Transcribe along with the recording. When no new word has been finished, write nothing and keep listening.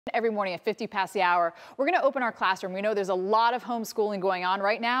Every morning at 50 past the hour, we're going to open our classroom. We know there's a lot of homeschooling going on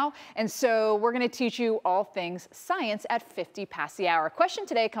right now, and so we're going to teach you all things science at 50 past the hour. Question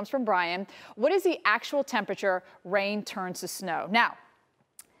today comes from Brian. What is the actual temperature rain turns to snow? Now,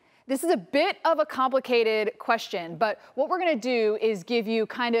 this is a bit of a complicated question, but what we're going to do is give you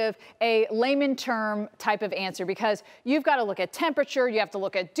kind of a layman term type of answer, because you've got to look at temperature, you have to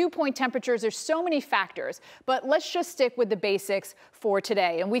look at dew point temperatures, there's so many factors. But let's just stick with the basics for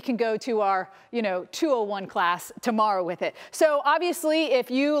today, and we can go to our 201 class tomorrow with it. So obviously,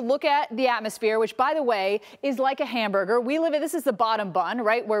 if you look at the atmosphere, which by the way is like a hamburger, this is the bottom bun,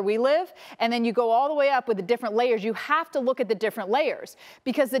 right, where we live, and then you go all the way up with the different layers. You have to look at the different layers,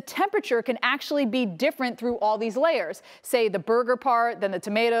 because the temperature can actually be different through all these layers. Say the burger part, then the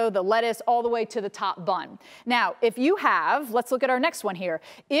tomato, the lettuce, all the way to the top bun. Now, if you have, let's look at our next one here.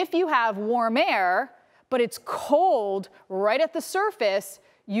 If you have warm air, but it's cold right at the surface,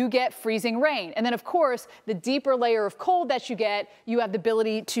 you get freezing rain. And then, of course, the deeper layer of cold that you get, you have the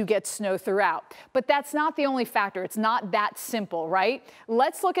ability to get snow throughout. But that's not the only factor. It's not that simple, right?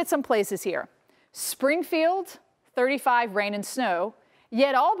 Let's look at some places here. Springfield, 35 rain and snow.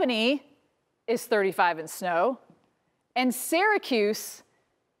 Yet Albany is 35 in snow, and Syracuse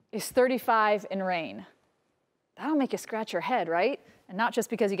is 35 in rain. That'll make you scratch your head, right? And not just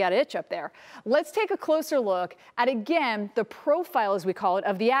because you got an itch up there. Let's take a closer look at, again, the profile, as we call it,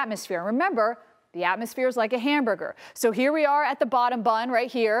 of the atmosphere. Remember, the atmosphere is like a hamburger. So here we are at the bottom bun right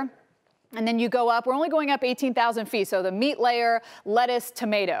here. And then you go up, we're only going up 18,000 feet. So the meat layer, lettuce,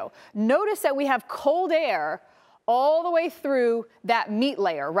 tomato. Notice that we have cold air all the way through that meat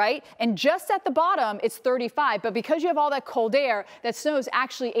layer, right? And just at the bottom, it's 35. But because you have all that cold air, that snow is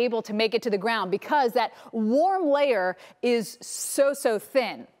actually able to make it to the ground because that warm layer is so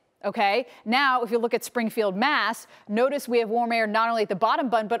thin. Okay, now if you look at Springfield, Mass, notice we have warm air not only at the bottom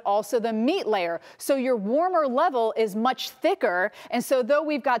bun, but also the meat layer. So your warmer level is much thicker. And so though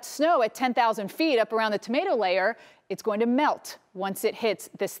we've got snow at 10,000 feet up around the tomato layer, it's going to melt once it hits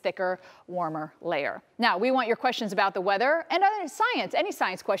this thicker, warmer layer. Now, we want your questions about the weather and other science, any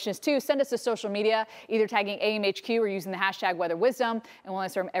science questions too. Send us to social media, either tagging AMHQ or using the hashtag WeatherWisdom, and we'll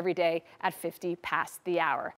answer them every day at 50 past the hour.